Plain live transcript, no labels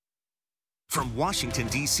From Washington,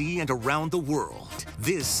 D.C. and around the world,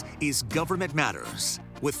 this is Government Matters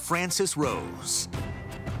with Francis Rose.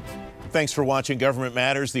 Thanks for watching Government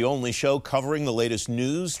Matters, the only show covering the latest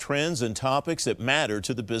news, trends, and topics that matter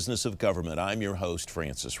to the business of government. I'm your host,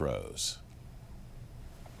 Francis Rose.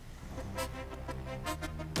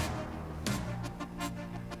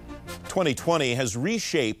 "2020 has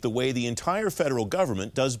reshaped the way the entire federal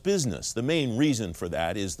government does business. The main reason for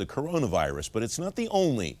that is the coronavirus, but it's not the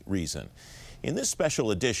only reason. In this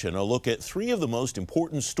special edition, a look at three of the most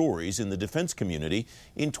important stories in the defense community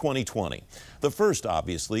in 2020. The first,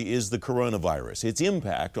 obviously, is the coronavirus. Its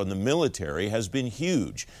impact on the military has been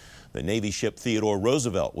huge. The Navy ship Theodore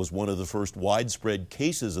Roosevelt was one of the first widespread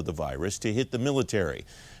cases of the virus to hit the military.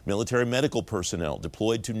 Military medical personnel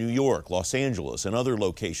deployed to New York, Los Angeles, and other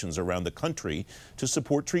locations around the country to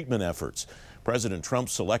support treatment efforts. President Trump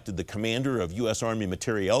selected the commander of U.S. Army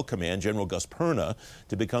Materiel Command, General Gus Perna,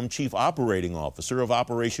 to become Chief Operating Officer of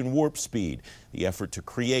Operation Warp Speed, the effort to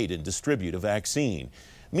create and distribute a vaccine.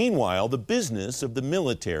 Meanwhile, the business of the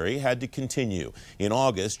military had to continue. In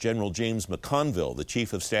August, General James McConville, the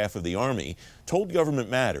Chief of Staff of the Army, told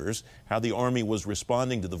Government Matters how the Army was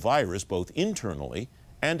responding to the virus both internally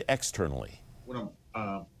and externally. One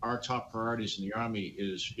of our top priorities in the Army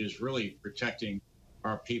is really protecting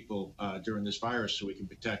our people during this virus so we can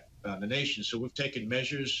protect the nation. So we've taken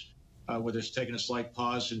measures, whether it's taking a slight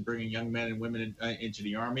pause in bringing young men and women into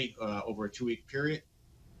the Army over a 2-week period.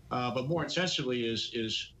 But more intensively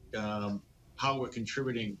is how we're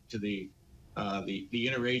contributing to the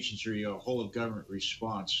interagency or whole of government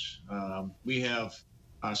response. We have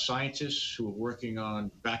scientists who are working on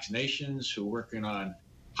vaccinations, who are working on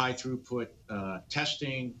high throughput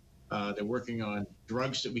testing. They're working on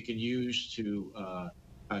drugs that we can use to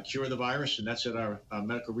cure the virus, and that's at our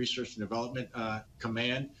Medical Research and Development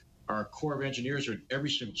Command. Our Corps of Engineers are in every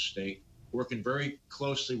single state, working very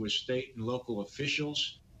closely with state and local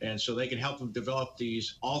officials, and so they can help them develop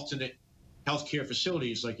these alternate healthcare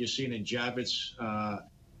facilities like you're seeing in Javits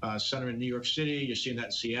Center in New York City, you're seeing that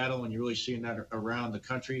in Seattle, and you're really seeing that around the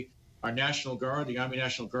country. Our National Guard, the Army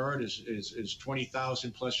National Guard, is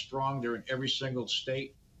 20,000 plus strong. They're in every single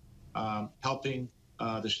state, helping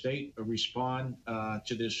the state respond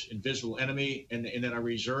to this invisible enemy, and then our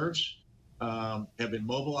reserves have been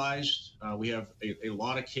mobilized. We have a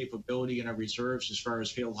lot of capability in our reserves as far as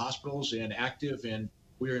field hospitals and active, and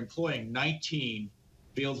we are employing 19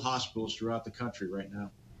 field hospitals throughout the country right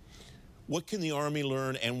now. What can the Army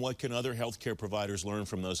learn, and what can other healthcare providers learn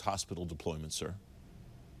from those hospital deployments, sir?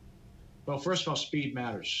 Well, first of all, speed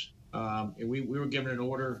matters. We were given an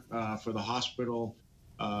order for the hospital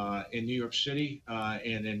in New York City,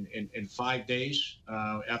 and in 5 days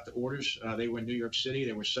after orders, they were in New York City.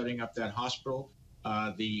 They were setting up that hospital.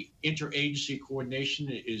 The interagency coordination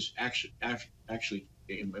is actually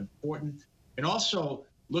important, and also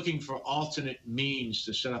looking for alternate means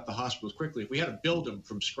to set up the hospitals quickly. If we had to build them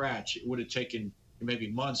from scratch, it would have taken maybe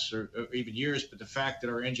months or even years. But the fact that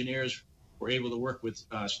our engineers were able to work with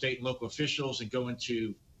state and local officials and go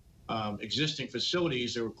into existing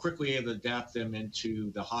facilities, they were quickly able to adapt them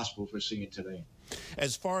into the hospitals we're seeing today.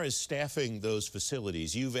 As far as staffing those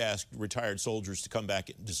facilities, you've asked retired soldiers to come back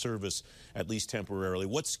into service at least temporarily.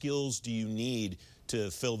 What skills do you need to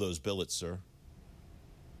fill those billets, sir?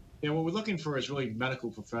 Yeah, what we're looking for is really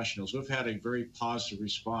medical professionals. We've had a very positive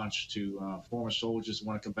response to former soldiers who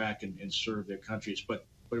want to come back and serve their countries. But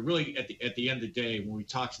really, at the end of the day, when we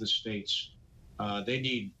talk to the states, they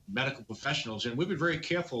need medical professionals. And we've been very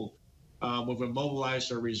careful when we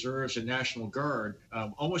mobilized our reserves and National Guard,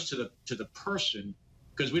 almost to the person,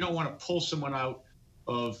 because we don't want to pull someone out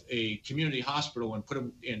of a community hospital and put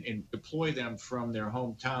them in and deploy them from their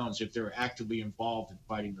hometowns if they're actively involved in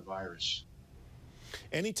fighting the virus.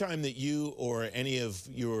 Anytime that you or any of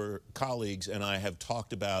your colleagues and I have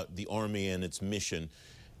talked about the Army and its mission,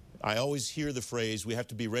 I always hear the phrase, we have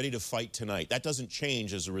to be ready to fight tonight. That doesn't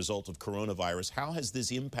change as a result of coronavirus. How has this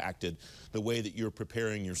impacted the way that you're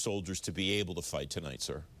preparing your soldiers to be able to fight tonight,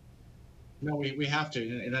 sir? No, we have to,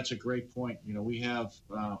 and that's a great point. You know, we have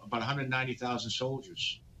about 190,000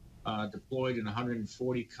 soldiers deployed in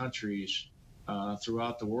 140 countries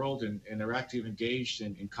throughout the world, and they're actively engaged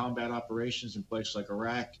in combat operations in places like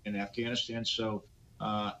Iraq and Afghanistan. So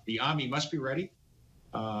the Army must be ready.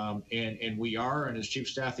 And we are, and as Chief of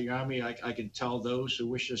Staff of the Army, I can tell those who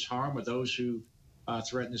wish us harm or those who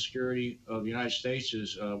threaten the security of the United States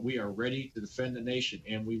is we are ready to defend the nation,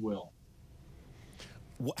 and we will.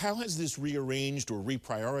 How has this rearranged or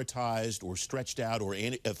reprioritized or stretched out or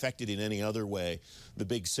affected in any other way the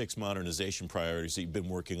big 6 modernization priorities that you've been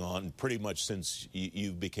working on pretty much since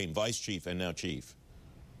you became vice chief and now chief?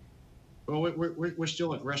 Well, we're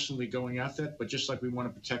still aggressively going after that, but just like we want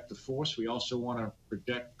to protect the force, we also want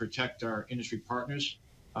to protect our industry partners.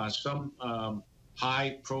 Some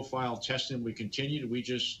high-profile testing we continued. We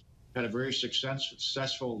just had a very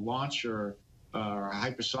successful launch or our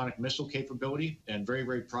hypersonic missile capability, and very,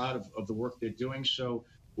 very proud of the work they're doing. So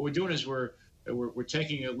what we're doing is we're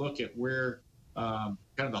taking a look at where kind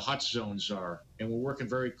of the hot zones are, and we're working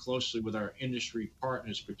very closely with our industry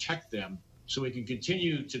partners to protect them, so we can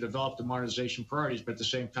continue to develop the modernization priorities, but at the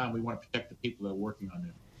same time, we want to protect the people that are working on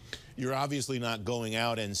them. You're obviously not going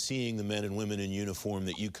out and seeing the men and women in uniform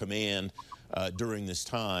that you command during this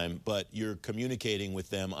time, but you're communicating with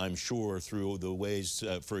them, I'm sure, through the ways,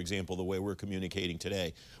 for example, the way we're communicating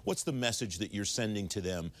today. What's the message that you're sending to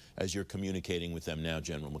them as you're communicating with them now,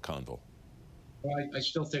 General McConville? Well, I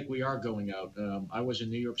still think we are going out. I was in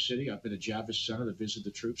New York City. I've been to Javits Center to visit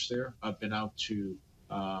the troops there. I've been out to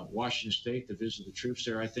Washington State to visit the troops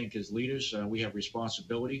there. I think as leaders, we have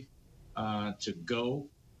responsibility to go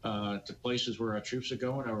to places where our troops are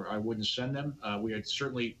going, or I wouldn't send them. We are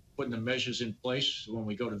certainly putting the measures in place when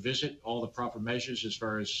we go to visit, all the proper measures as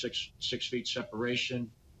far as six feet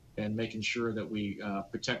separation and making sure that we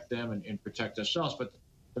protect them and protect ourselves. But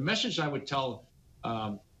the message I would tell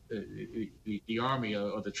the Army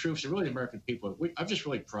or the troops, and really the American people, I'm just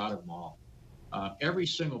really proud of them all. Every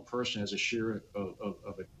single person has a share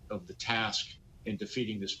of the task in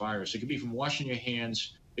defeating this virus. It could be from washing your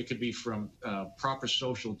hands. It could be from proper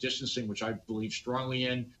social distancing, which I believe strongly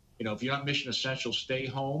in. You know, if you're not mission essential, stay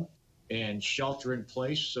home and shelter in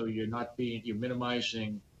place so you're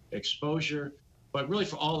minimizing exposure. But really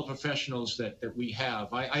for all the professionals that we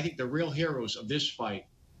have, I think the real heroes of this fight,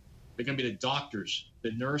 they're going to be the doctors,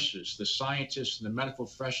 the nurses, the scientists, and the medical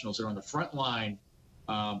professionals that are on the front line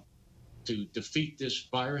to defeat this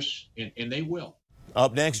virus, and they will.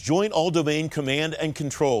 Up next, Joint All-Domain Command and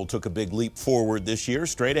Control took a big leap forward this year.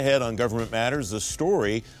 Straight ahead on Government Matters, the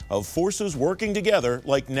story of forces working together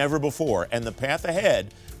like never before and the path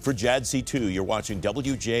ahead for JADC2. You're watching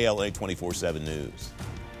WJLA 24/7 News.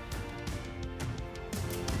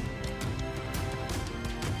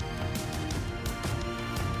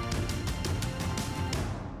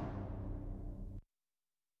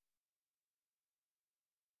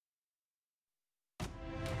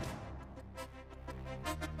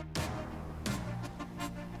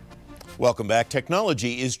 Welcome back.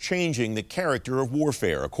 Technology is changing the character of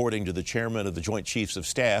warfare, according to the chairman of the Joint Chiefs of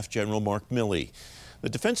Staff, General Mark Milley. The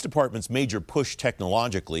Defense Department's major push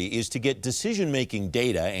technologically is to get decision-making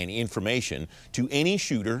data and information to any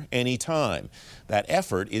shooter, anytime. That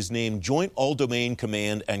effort is named Joint All-Domain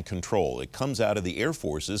Command and Control. It comes out of the Air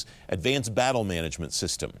Force's Advanced Battle Management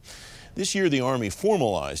System. This year, the Army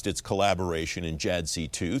formalized its collaboration in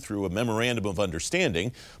JADC2 through a Memorandum of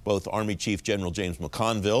Understanding. Both Army Chief General James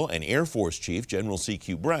McConville and Air Force Chief General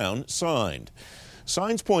C.Q. Brown signed.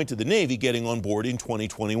 Signs point to the Navy getting on board in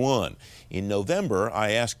 2021. In November,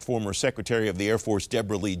 I asked former Secretary of the Air Force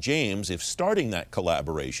Deborah Lee James if starting that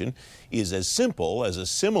collaboration is as simple as a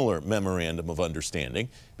similar Memorandum of Understanding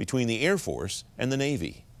between the Air Force and the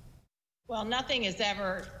Navy. Well, nothing is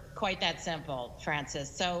ever quite that simple,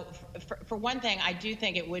 Francis. So for one thing, I do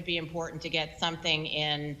think it would be important to get something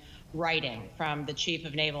in writing from the Chief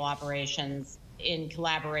of Naval Operations in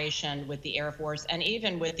collaboration with the Air Force and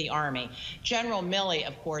even with the Army. General Milley,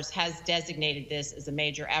 of course, has designated this as a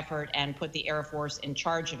major effort and put the Air Force in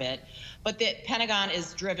charge of it. But the Pentagon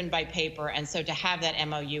is driven by paper, and so to have that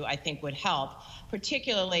MOU, I think, would help,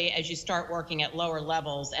 particularly as you start working at lower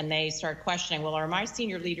levels and they start questioning, well, are my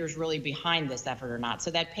senior leaders really behind this effort or not? So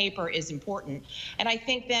that paper is important. And I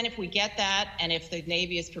think then if we get that, and if the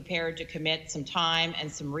Navy is prepared to commit some time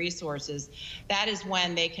and some resources, that is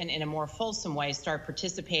when they can, in a more fulsome way, start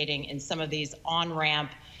participating in some of these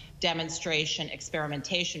on-ramp demonstration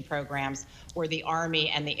experimentation programs where the Army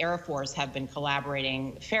and the Air Force have been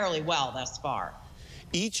collaborating fairly well thus far.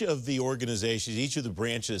 Each of the organizations, each of the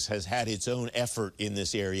branches has had its own effort in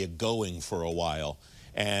this area going for a while.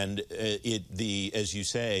 And as you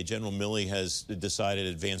say, General Milley has decided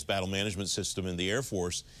Advanced Battle Management System in the Air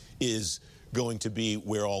Force is going to be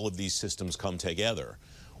where all of these systems come together.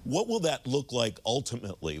 What will that look like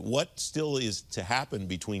ultimately? What still is to happen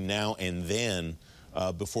between now and then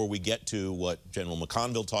before we get to what General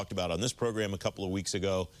McConville talked about on this program a couple of weeks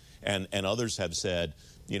ago and others have said,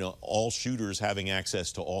 you know, all shooters having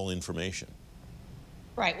access to all information?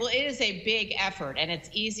 Right. Well, it is a big effort, and it's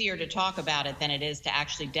easier to talk about it than it is to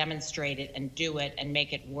actually demonstrate it and do it and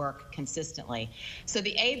make it work consistently. So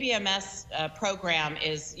the ABMS program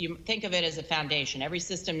is, you think of it as a foundation. Every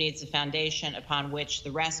system needs a foundation upon which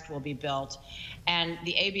the rest will be built. And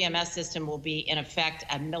the ABMS system will be, in effect,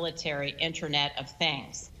 a military Internet of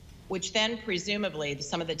Things, which then presumably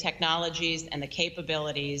some of the technologies and the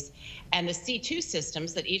capabilities and the C2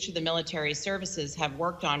 systems that each of the military services have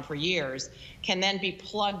worked on for years can then be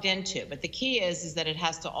plugged into. But the key is that it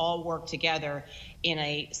has to all work together in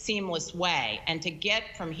a seamless way. And to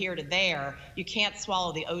get from here to there, you can't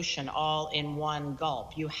swallow the ocean all in one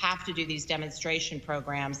gulp. You have to do these demonstration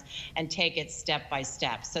programs and take it step by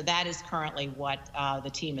step. So that is currently what the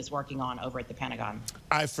team is working on over at the Pentagon.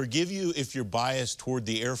 I forgive you if you're biased toward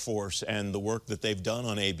the Air Force and the work that they've done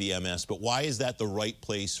on ABMS, but why is that the right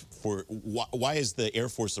place for, why is the Air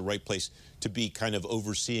Force the right place to be kind of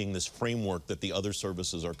overseeing this framework that the other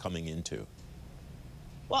services are coming into?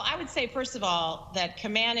 Well, I would say, first of all, that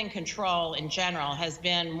command and control in general has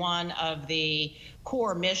been one of the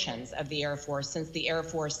core missions of the Air Force since the Air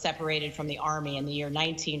Force separated from the Army in the year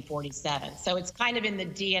 1947. So it's kind of in the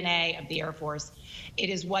DNA of the Air Force. It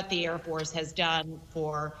is what the Air Force has done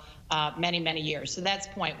for many, many years. So that's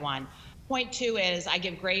point one. Point two is I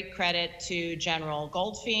give great credit to General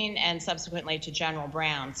Goldfein and subsequently to General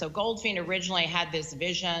Brown. So Goldfein originally had this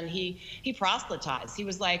vision. He proselytized. He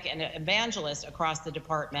was like an evangelist across the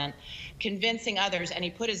department, convincing others, and he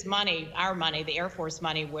put his money, our money, the Air Force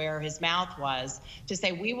money, where his mouth was, to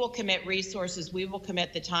say we will commit resources, we will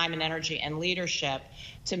commit the time and energy and leadership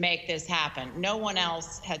to make this happen. No one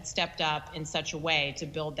else had stepped up in such a way to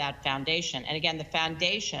build that foundation. And again, the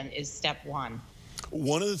foundation is step one.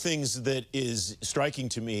 One of the things that is striking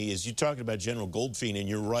to me is you talking about General Goldfein, and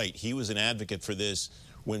you're right. He was an advocate for this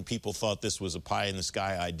when people thought this was a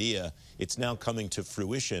pie-in-the-sky idea. It's now coming to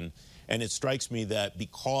fruition, and it strikes me that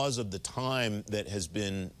because of the time that has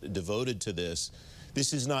been devoted to this,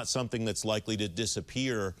 this is not something that's likely to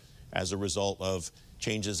disappear as a result of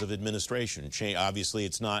changes of administration. Obviously,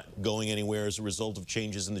 it's not going anywhere as a result of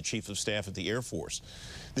changes in the Chief of Staff at the Air Force.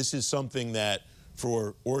 This is something that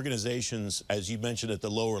for organizations, as you mentioned at the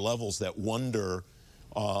lower levels, that wonder,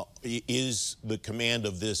 is the command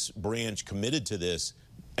of this branch committed to this?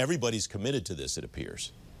 Everybody's committed to this, it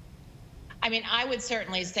appears. I mean, I would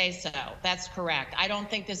certainly say so. That's correct. I don't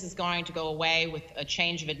think this is going to go away with a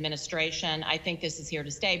change of administration. I think this is here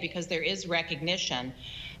to stay because there is recognition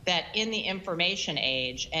that in the information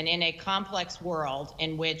age and in a complex world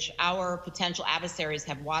in which our potential adversaries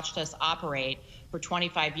have watched us operate for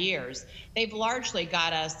 25 years, they've largely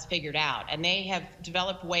got us figured out, and they have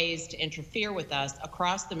developed ways to interfere with us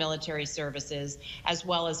across the military services as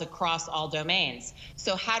well as across all domains.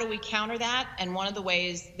 So how do we counter that? And one of the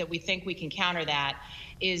ways that we think we can counter that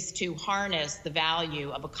is to harness the value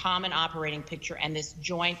of a common operating picture and this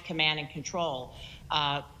joint command and control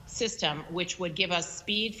system, which would give us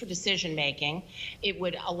speed for decision making. It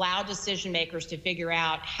would allow decision makers to figure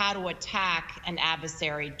out how to attack an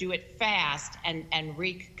adversary, do it fast, and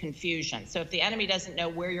wreak confusion. So if the enemy doesn't know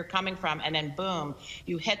where you're coming from and then boom,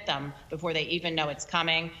 you hit them before they even know it's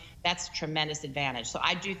coming, that's a tremendous advantage. So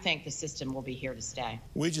I do think the system will be here to stay.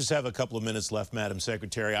 We just have a couple of minutes left, Madam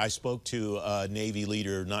Secretary. I spoke to a Navy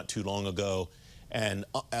leader not too long ago, and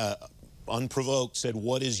unprovoked said,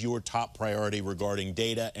 what is your top priority regarding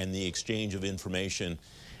data and the exchange of information?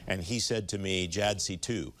 And he said to me,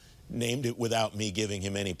 JADC2, named it without me giving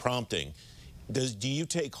him any prompting. Do you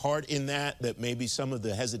take heart in that maybe some of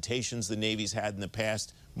the hesitations the Navy's had in the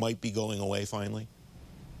past might be going away finally?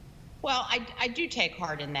 Well, I do take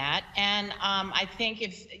heart in that. And I think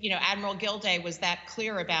if, Admiral Gilday was that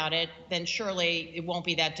clear about it, then surely it won't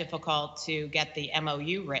be that difficult to get the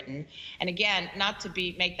MOU written. And again, not to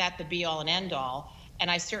make that the be all and end all. And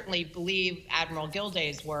I certainly believe Admiral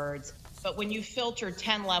Gilday's words. But when you filter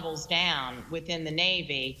 10 levels down within the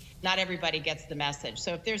Navy, not everybody gets the message.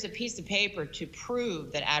 So if there's a piece of paper to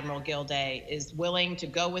prove that Admiral Gilday is willing to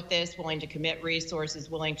go with this, willing to commit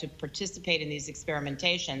resources, willing to participate in these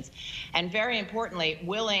experimentations, and very importantly,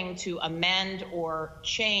 willing to amend or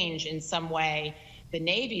change in some way the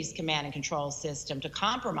Navy's command and control system to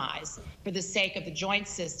compromise for the sake of the joint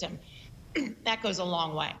system, that goes a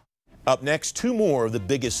long way. Up next, two more of the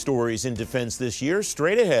biggest stories in defense this year.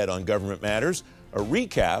 Straight ahead on Government Matters, a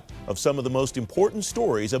recap of some of the most important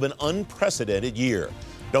stories of an unprecedented year.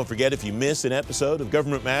 Don't forget, if you miss an episode of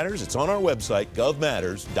Government Matters, it's on our website,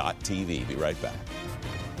 govmatters.tv. Be right back.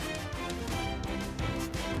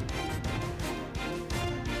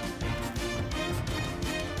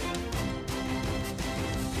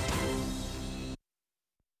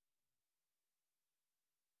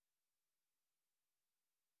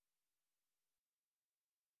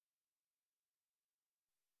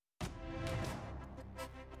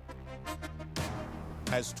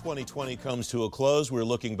 As 2020 comes to a close, we're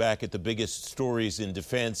looking back at the biggest stories in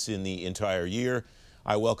defense in the entire year.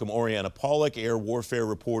 I welcome Oriana Pawlyk, air warfare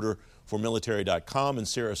reporter for military.com, and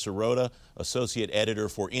Sara Sirota, associate editor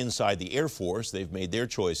for Inside the Air Force. They've made their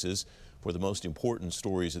choices for the most important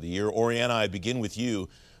stories of the year. Oriana, I begin with you.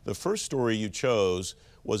 The first story you chose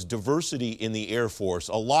was diversity in the Air Force.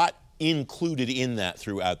 A lot included in that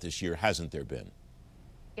throughout this year, hasn't there been?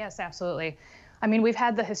 Yes, absolutely. I mean, we've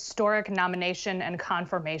had the historic nomination and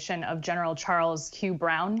confirmation of General Charles Q.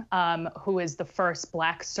 Brown, who is the first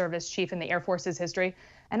Black service chief in the Air Force's history,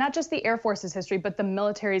 and not just the Air Force's history, but the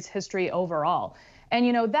military's history overall. And,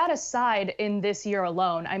 you know, that aside, in this year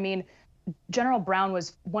alone, I mean, General Brown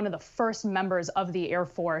was one of the first members of the Air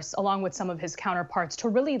Force, along with some of his counterparts, to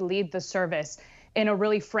really lead the service in a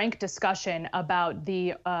really frank discussion about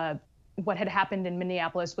the what had happened in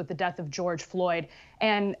Minneapolis with the death of George Floyd.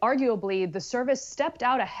 And arguably, the service stepped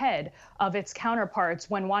out ahead of its counterparts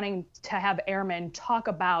when wanting to have airmen talk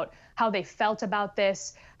about how they felt about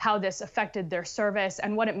this, how this affected their service,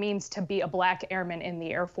 and what it means to be a Black airman in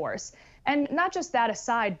the Air Force. And not just that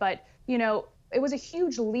aside, but, you know, it was a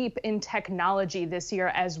huge leap in technology this year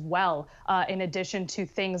as well, in addition to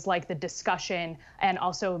things like the discussion and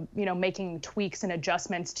also, you know, making tweaks and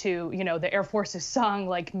adjustments to, you know, the Air Force's song,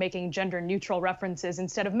 like making gender neutral references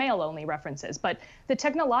instead of male only references. But the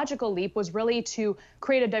technological leap was really to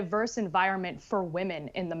create a diverse environment for women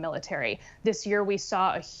in the military. This year, we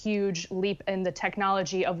saw a huge leap in the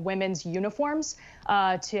technology of women's uniforms,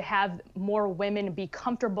 to have more women be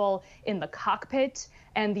comfortable in the cockpit,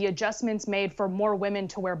 and the adjustments made for more women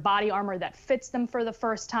to wear body armor that fits them for the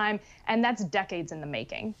first time, and that's decades in the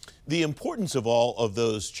making. The importance of all of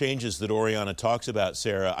those changes that Oriana talks about,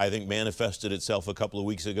 Sara, I think manifested itself a couple of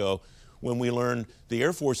weeks ago when we learned the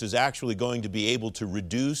Air Force is actually going to be able to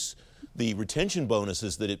reduce the retention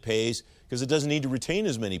bonuses that it pays because it doesn't need to retain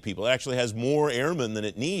as many people. It actually has more airmen than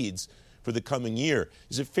it needs for the coming year.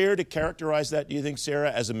 Is it fair to characterize that, do you think,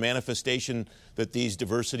 Sara, as a manifestation that these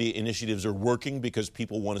diversity initiatives are working because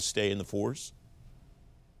people want to stay in the force?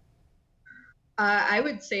 I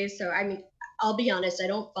would say so. I mean, I'll be honest, I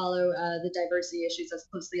don't follow the diversity issues as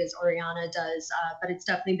closely as Oriana does, but it's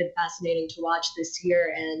definitely been fascinating to watch this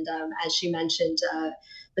year. And as she mentioned,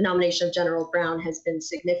 the nomination of General Brown has been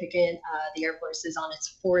significant. The Air Force is on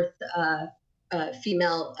its fourth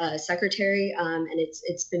female secretary, and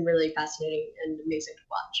it's been really fascinating and amazing to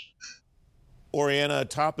watch. Oriana, a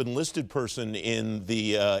top enlisted person in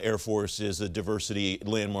the Air Force is a diversity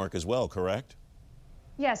landmark as well, correct?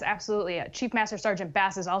 Yes, absolutely. Chief Master Sergeant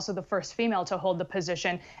Bass is also the first female to hold the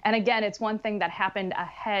position. And again, it's one thing that happened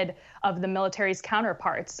ahead of the military's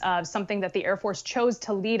counterparts, something that the Air Force chose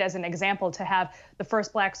to lead as an example, to have the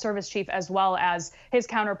first Black service chief as well as his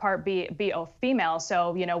counterpart be a female.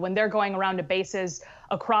 So, you know, when they're going around to bases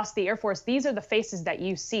across the Air Force, these are the faces that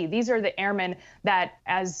you see. These are the airmen that,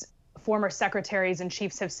 as former secretaries and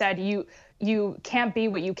chiefs have said, you can't be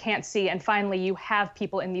what you can't see. And finally, you have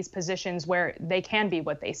people in these positions where they can be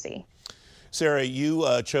what they see. Sara, you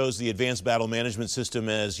chose the Advanced Battle Management System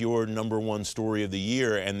as your #1 story of the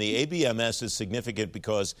year. And the ABMS is significant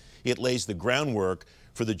because it lays the groundwork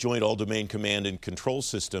for the Joint All-Domain Command and Control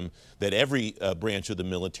System that every branch of the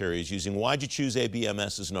military is using. Why'd you choose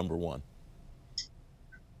ABMS as #1?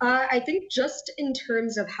 I think just in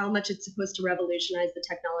terms of how much it's supposed to revolutionize the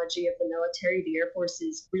technology of the military, the Air Force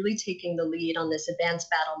is really taking the lead on this advanced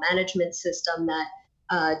battle management system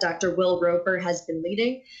that Dr. Will Roper has been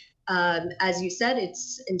leading. As you said,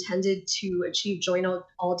 it's intended to achieve joint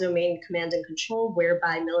all-domain command and control,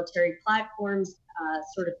 whereby military platforms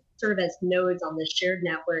sort of serve as nodes on this shared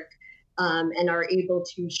network and are able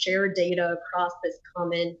to share data across this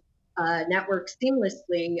common network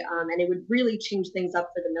seamlessly, and it would really change things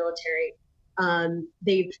up for the military.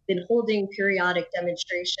 They've been holding periodic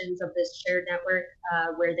demonstrations of this shared network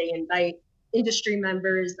where they invite industry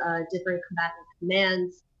members, different combatant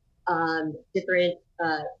commands, different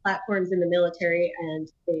platforms in the military, and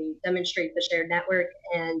they demonstrate the shared network.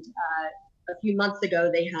 And a few months ago,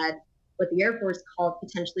 they had what the Air Force called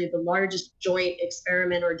potentially the largest joint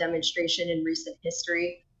experiment or demonstration in recent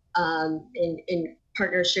history, in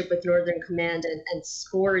partnership with Northern Command and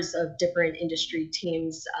scores of different industry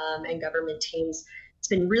teams and government teams. It's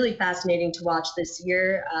been really fascinating to watch this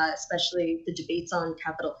year, especially the debates on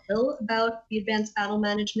Capitol Hill about the Advanced Battle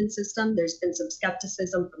Management System. There's been some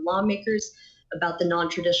skepticism from lawmakers about the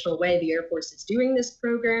non-traditional way the Air Force is doing this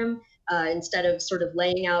program. Instead of sort of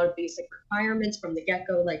laying out basic requirements from the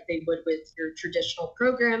get-go like they would with your traditional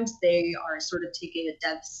programs, they are sort of taking a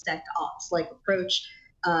DevSecOps-like approach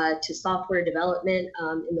to software development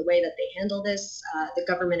in the way that they handle this. The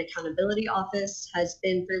Government Accountability Office has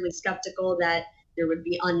been fairly skeptical that there would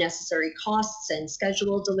be unnecessary costs and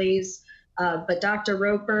schedule delays. But Dr.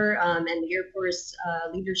 Roper and the Air Force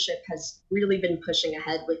leadership has really been pushing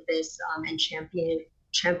ahead with this and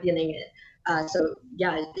championing it. So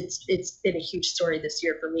yeah, it's been a huge story this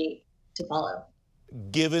year for me to follow.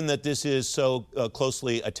 Given that this is so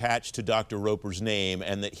closely attached to Dr. Roper's name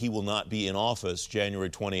and that he will not be in office January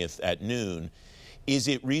 20th at noon, is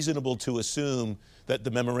it reasonable to assume that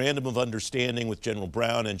the memorandum of understanding with General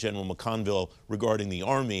Brown and General McConville regarding the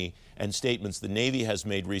Army and statements the Navy has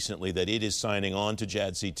made recently that it is signing on to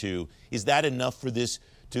JADC2, is that enough for this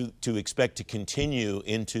to expect to continue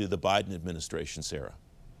into the Biden administration, Sarah?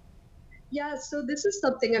 Yeah, so this is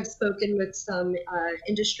something I've spoken with some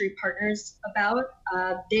industry partners about.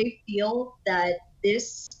 They feel that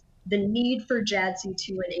the need for JADC2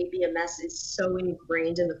 and ABMS is so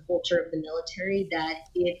ingrained in the culture of the military that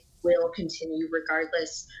it will continue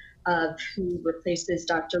regardless of who replaces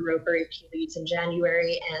Dr. Roper if he leaves in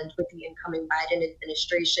January. And with the incoming Biden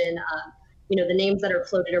administration, the names that are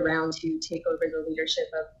floated around to take over the leadership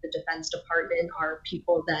of the Defense Department are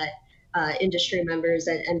people that industry members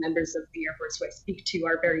and members of the Air Force who I speak to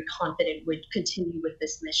are very confident would continue with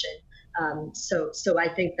this mission. So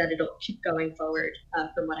I think that it'll keep going forward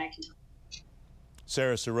from what I can tell.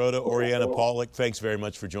 Sara Sirota, Oriana Pawlyk, thanks very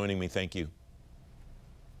much for joining me. Thank you.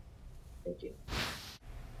 Thank you.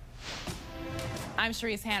 I'm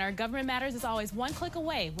Sharisse Hanner. Government Matters is always one click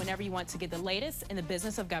away whenever you want to get the latest in the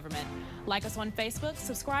business of government. Like us on Facebook,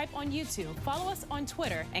 subscribe on YouTube, follow us on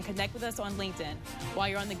Twitter, and connect with us on LinkedIn. While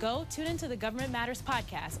you're on the go, tune into the Government Matters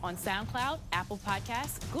podcast on SoundCloud, Apple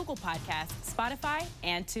Podcasts, Google Podcasts, Spotify,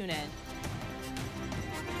 and TuneIn.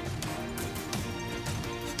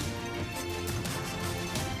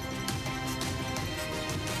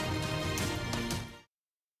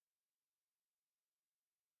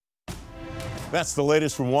 That's the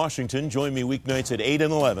latest from Washington. Join me weeknights at 8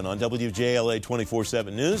 and 11 on WJLA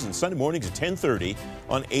 24/7 News and Sunday mornings at 10:30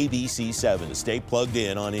 on ABC 7 to stay plugged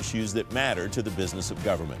in on issues that matter to the business of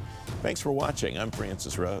government. Thanks for watching. I'm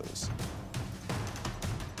Francis Rose.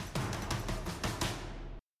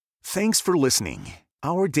 Thanks for listening.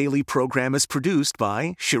 Our daily program is produced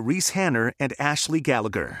by Sharisse Hanner and Ashley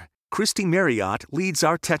Gallagher. Christy Marriott leads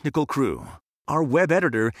our technical crew. Our web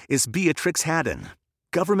editor is Beatrix Haddon.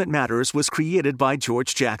 Government Matters was created by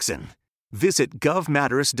George Jackson. Visit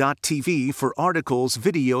govmatters.tv for articles,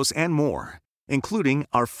 videos, and more, including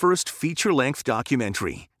our first feature-length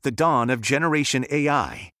documentary, The Dawn of Generation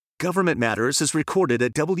AI. Government Matters is recorded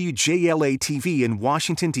at WJLA-TV in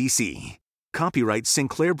Washington, D.C. Copyright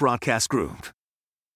Sinclair Broadcast Group.